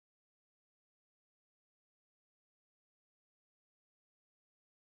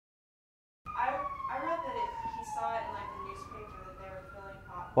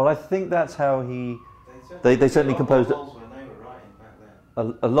Well, I think that's how he... They certainly composed it. When they were writing back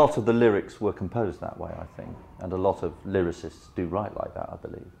then. A lot of the lyrics were composed that way, I think, and a lot of lyricists do write like that, I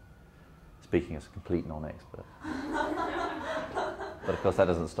believe. Speaking as a complete non-expert. But of course that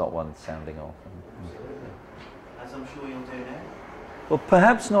doesn't stop one sounding off. Absolutely. As I'm sure you'll do now. Well,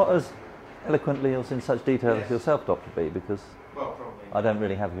 perhaps not as eloquently or in such detail as yourself, Dr. B, because Well, probably. I don't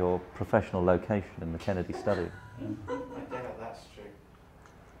really have your professional location in the Kennedy study. I doubt that's true.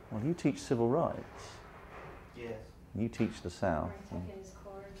 Well, you teach civil rights. Yes. You teach the South. Or take his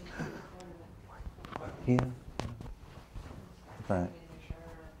cord and put it Here. Back.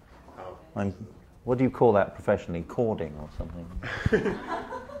 Oh. What do you call that professionally? Cording or something?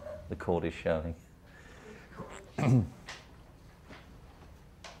 The cord is showing.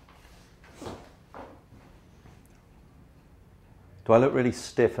 Do I look really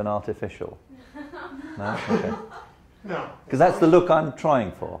stiff and artificial? No? Okay. No. Because that's the look I'm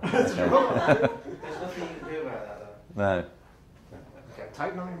trying for. Okay. There's nothing you can do about that, though. No. Okay,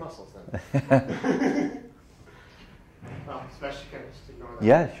 tighten on your muscles then. Well, especially kind of just ignore that.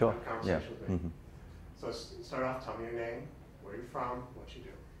 Yeah, sure. Yeah. Conversation with me. Mm-hmm. So start off, tell me your name, where you're from, what you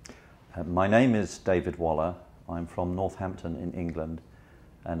do. My name is David Waller. I'm from Northampton in England,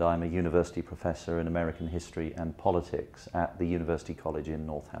 and I'm a university professor in American history and politics at the University College in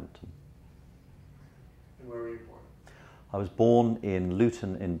Northampton. And where were you born? I was born in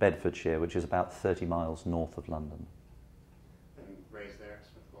Luton in Bedfordshire, which is about 30 miles north of London. And raised there,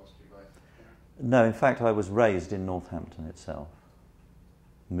 spent most of your life there? No, in fact I was raised in Northampton itself.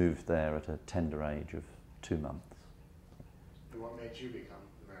 Moved there at a tender age of 2 months. And what made you become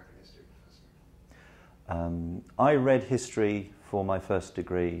an American history professor? I read history for my first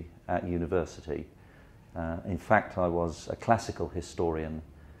degree at university. In fact, I was a classical historian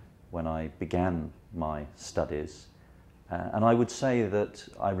when I began my studies. And I would say that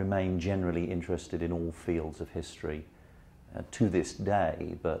I remain generally interested in all fields of history to this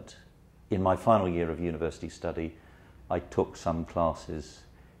day, but in my final year of university study, I took some classes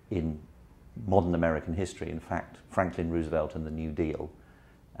in modern American history, in fact, Franklin Roosevelt and the New Deal.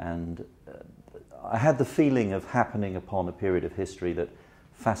 And I had the feeling of happening upon a period of history that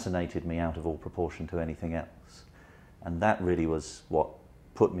fascinated me out of all proportion to anything else. And that really was what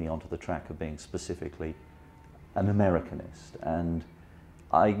put me onto the track of being specifically an Americanist. And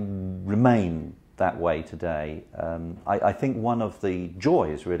I remain that way today. I think one of the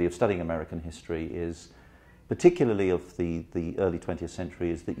joys, really, of studying American history is, particularly of the early 20th century,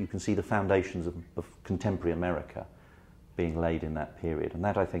 is that you can see the foundations of contemporary America being laid in that period. And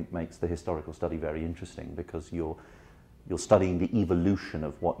that, I think, makes the historical study very interesting, because you're studying the evolution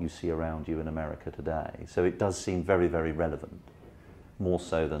of what you see around you in America today. So it does seem very, very relevant, more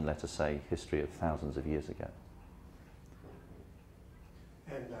so than, let us say, history of thousands of years ago.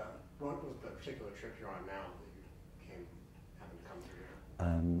 And what was the particular trip you're on now that you happened to come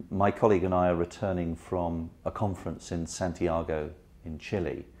through here? My colleague and I are returning from a conference in Santiago in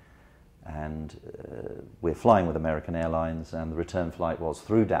Chile, and we're flying with American Airlines, and the return flight was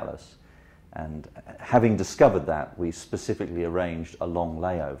through Dallas. And having discovered that, we specifically arranged a long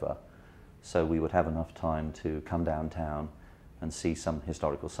layover so we would have enough time to come downtown and see some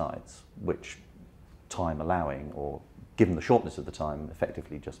historical sites, which, time allowing, or given the shortness of the time,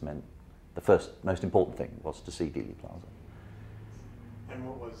 effectively just meant the first most important thing was to see Dealey Plaza. And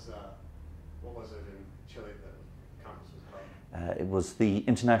what was it in Chile that the conference was about? It was the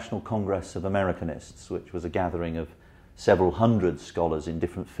International Congress of Americanists, which was a gathering of several hundred scholars in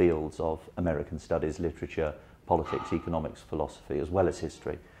different fields of American studies, literature, politics, economics, philosophy, as well as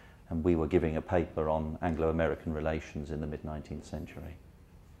history. And we were giving a paper on Anglo-American relations in the mid-19th century.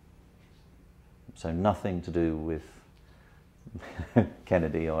 So nothing to do with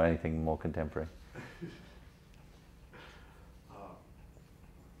Kennedy or anything more contemporary.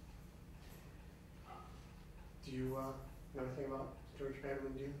 Do you know anything about George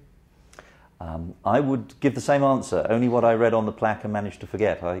Vanderman Dealey? I would give the same answer, only what I read on the plaque and managed to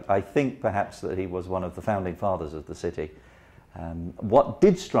forget. I think perhaps that he was one of the founding fathers of the city. What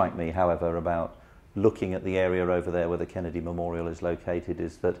did strike me, however, about looking at the area over there where the Kennedy Memorial is located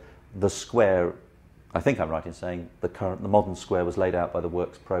is that the square, I think I'm right in saying, the modern square was laid out by the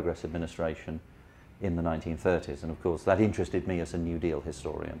Works Progress Administration in the 1930s, and of course that interested me as a New Deal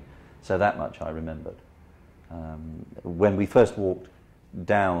historian, so that much I remembered. When we first walked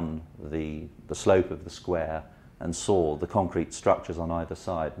down the slope of the square and saw the concrete structures on either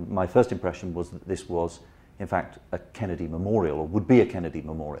side, my first impression was that this was, in fact, a Kennedy memorial, or would be a Kennedy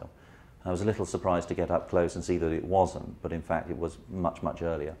memorial. I was a little surprised to get up close and see that it wasn't, but in fact it was much, much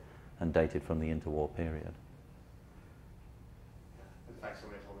earlier and dated from the interwar period. In fact, so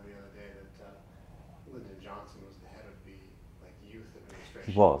many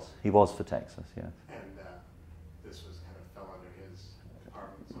He was for Texas, yes. And this was kind of fell under his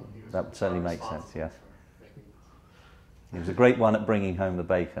department, so he was. That would certainly make sense, responsible yes. for making He was a great one at bringing home the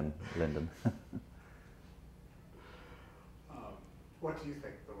bacon, Lyndon. What do you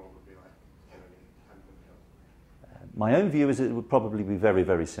think the world would be like if Kennedy hadn't been killed? My own view is it would probably be very,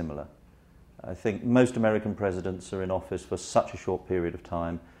 very similar. I think most American presidents are in office for such a short period of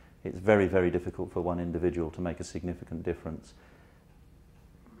time. It's very, very difficult for one individual to make a significant difference,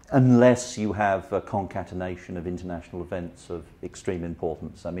 unless you have a concatenation of international events of extreme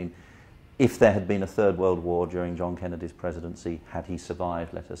importance. I mean, if there had been a Third World War during John Kennedy's presidency, had he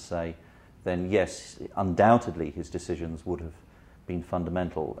survived, let us say, then yes, undoubtedly his decisions would have been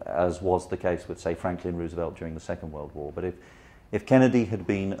fundamental, as was the case with, say, Franklin Roosevelt during the Second World War. But if Kennedy had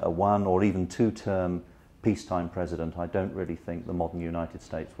been a one or even two-term peacetime president, I don't really think the modern United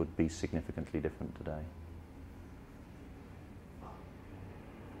States would be significantly different today.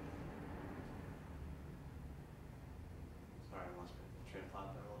 Sorry, I lost my train of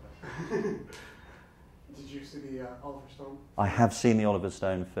thought there a little bit. Did you see the Oliver Stone? I have seen the Oliver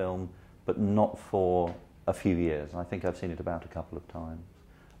Stone film, but not for a few years. I think I've seen it about a couple of times.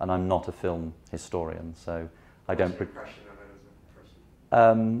 And I'm not a film historian, so I don't... What's your impression of it as a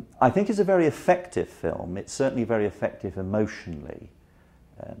person? I think it's a very effective film. It's certainly very effective emotionally.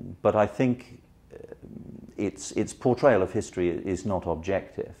 But I think its portrayal of history is not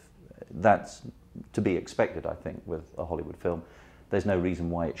objective. That's to be expected, I think, with a Hollywood film. There's no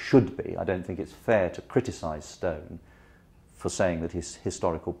reason why it should be. I don't think it's fair to criticise Stone for saying that his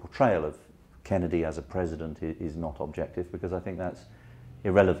historical portrayal of Kennedy as a president is not objective, because I think that's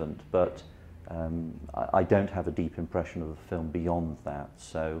irrelevant. But I don't have a deep impression of the film beyond that,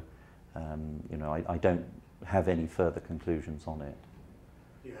 so I don't have any further conclusions on it.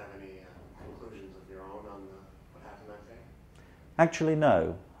 Do you have any conclusions of your own on what happened that day? Actually,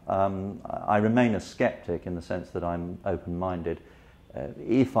 no. I remain a skeptic in the sense that I'm open-minded.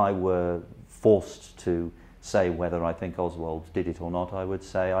 If I were forced to say whether I think Oswald did it or not, I would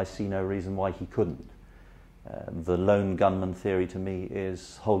say I see no reason why he couldn't. The lone gunman theory to me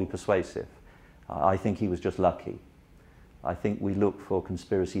is wholly persuasive. I think he was just lucky. I think we look for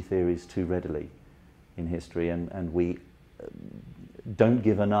conspiracy theories too readily in history, and we don't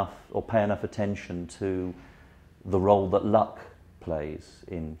give enough or pay enough attention to the role that luck plays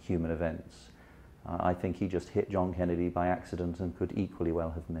in human events. I think he just hit John Kennedy by accident and could equally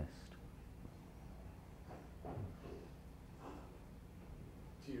well have missed.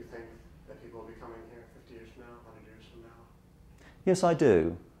 Do you think that people will be coming here 50 years from now, 100 years from now? Yes, I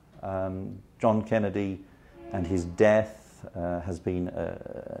do. John Kennedy and his death has been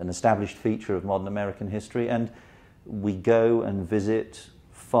an established feature of modern American history, and we go and visit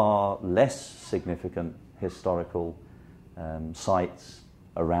far less significant historical sites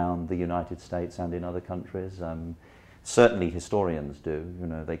around the United States and in other countries. Certainly historians do.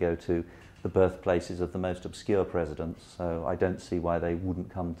 They go to the birthplaces of the most obscure presidents, so I don't see why they wouldn't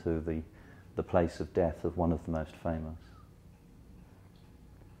come to the place of death of one of the most famous.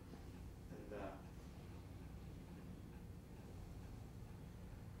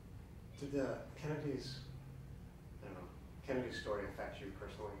 And did Kennedy's story affect you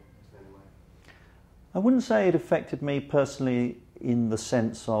personally in any way? I wouldn't say it affected me personally in the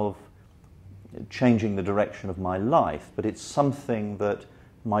sense of changing the direction of my life, but it's something that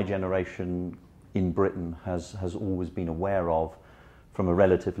my generation in Britain has always been aware of from a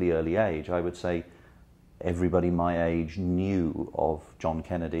relatively early age. I would say everybody my age knew of John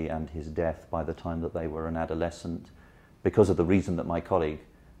Kennedy and his death by the time that they were an adolescent, because of the reason that my colleague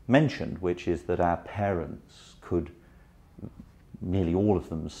mentioned, which is that our parents could, nearly all of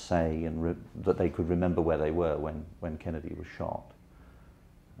them, say that they could remember where they were when Kennedy was shot.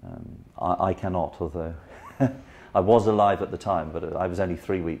 I cannot, although I was alive at the time, but I was only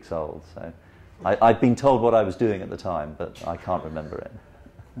 3 weeks old, so I'd been told what I was doing at the time, but I can't remember it.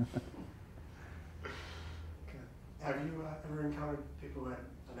 Okay. Have you ever encountered people who had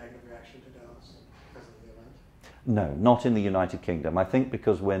a negative reaction to Dallas because of the event? No, not in the United Kingdom. I think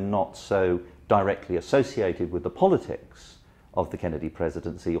because we're not so directly associated with the politics of the Kennedy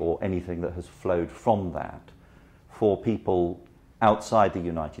presidency or anything that has flowed from that. For people outside the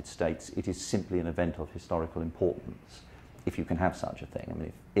United States, it is simply an event of historical importance, if you can have such a thing. I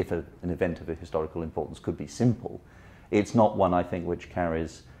mean, if an event of a historical importance could be simple, it's not one, I think, which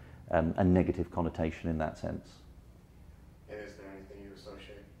carries a negative connotation in that sense. And is there anything you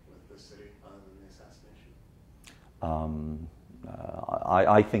associate with this city other than the assassination?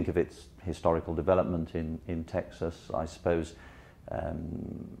 I think of its historical development in Texas. I suppose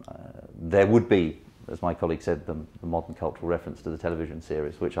there would be as my colleague said, the modern cultural reference to the television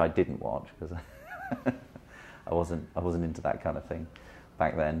series, which I didn't watch because I wasn't into that kind of thing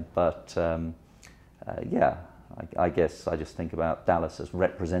back then. But yeah, I guess I just think about Dallas as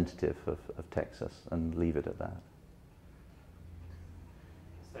representative of Texas and leave it at that.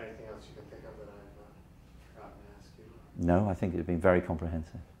 Is there anything else you can think of that I've forgotten to ask you? No, I think it's been very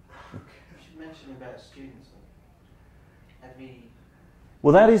comprehensive. You should mention about students. Have we...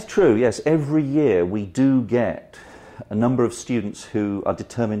 Well, that is true, yes. Every year we do get a number of students who are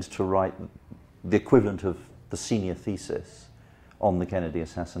determined to write the equivalent of the senior thesis on the Kennedy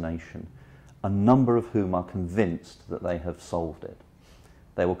assassination, a number of whom are convinced that they have solved it.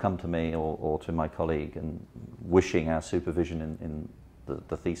 They will come to me or to my colleague and wishing our supervision in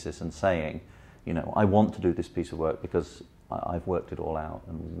the thesis and saying, you know, I want to do this piece of work because I've worked it all out.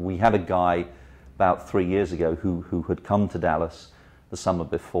 And we had a guy about 3 years ago who had come to Dallas the summer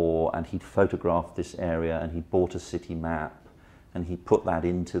before, and he'd photographed this area and he bought a city map and he put that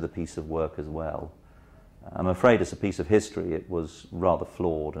into the piece of work as well. I'm afraid as a piece of history it was rather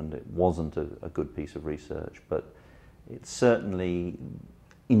flawed and it wasn't a good piece of research, but it's certainly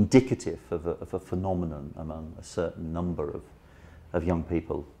indicative of a phenomenon among a certain number of young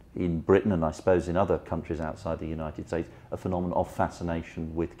people in Britain and I suppose in other countries outside the United States, a phenomenon of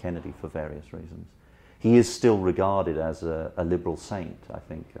fascination with Kennedy for various reasons. He is still regarded as a liberal saint, I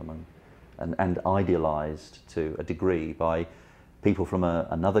think, and idealised to a degree by people from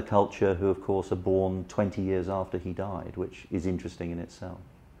another culture who, of course, are born 20 years after he died, which is interesting in itself.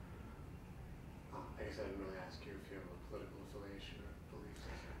 I guess I didn't really ask you if you have a political affiliation or belief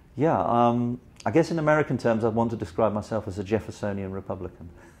system. Yeah, I guess in American terms I'd want to describe myself as a Jeffersonian Republican.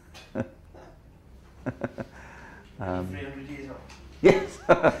 300 years old. Yes.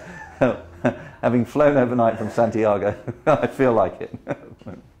 Having flown overnight from Santiago, I feel like it.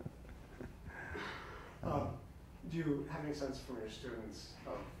 Do you have any sense from your students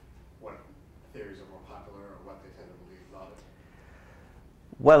of what theories are more popular or what they tend to believe about it?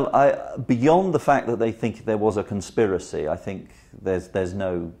 Well, beyond the fact that they think there was a conspiracy, I think there's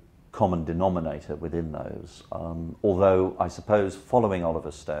no common denominator within those. Although I suppose following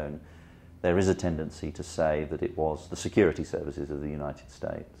Oliver Stone, there is a tendency to say that it was the security services of the United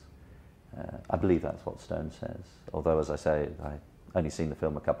States. I believe that's what Stone says, although, as I say, I've only seen the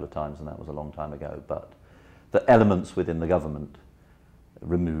film a couple of times and that was a long time ago, but the elements within the government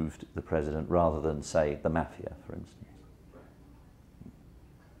removed the president rather than, say, the mafia, for instance.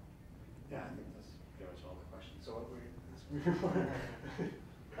 Yeah, I think that's pretty much all the questions. So what were you...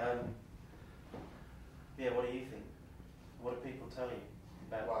 Yeah, what do you think? What do people tell you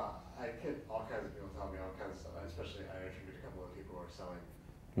about... Well, I get all kinds of people tell me all kinds of stuff, especially I interviewed a couple of people who are selling.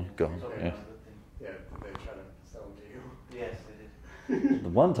 God, Yeah. Yeah, did they try to sell them to you? Yes, they did. The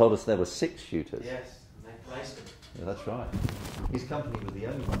one told us there were 6 shooters. Yes, and they placed them. Yeah, that's right. His company was the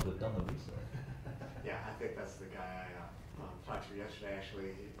only one to have done the research. Yeah, I think that's the guy I talked to yesterday. Actually,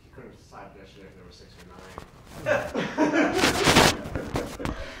 he couldn't have decided yesterday if there were 6 or 9.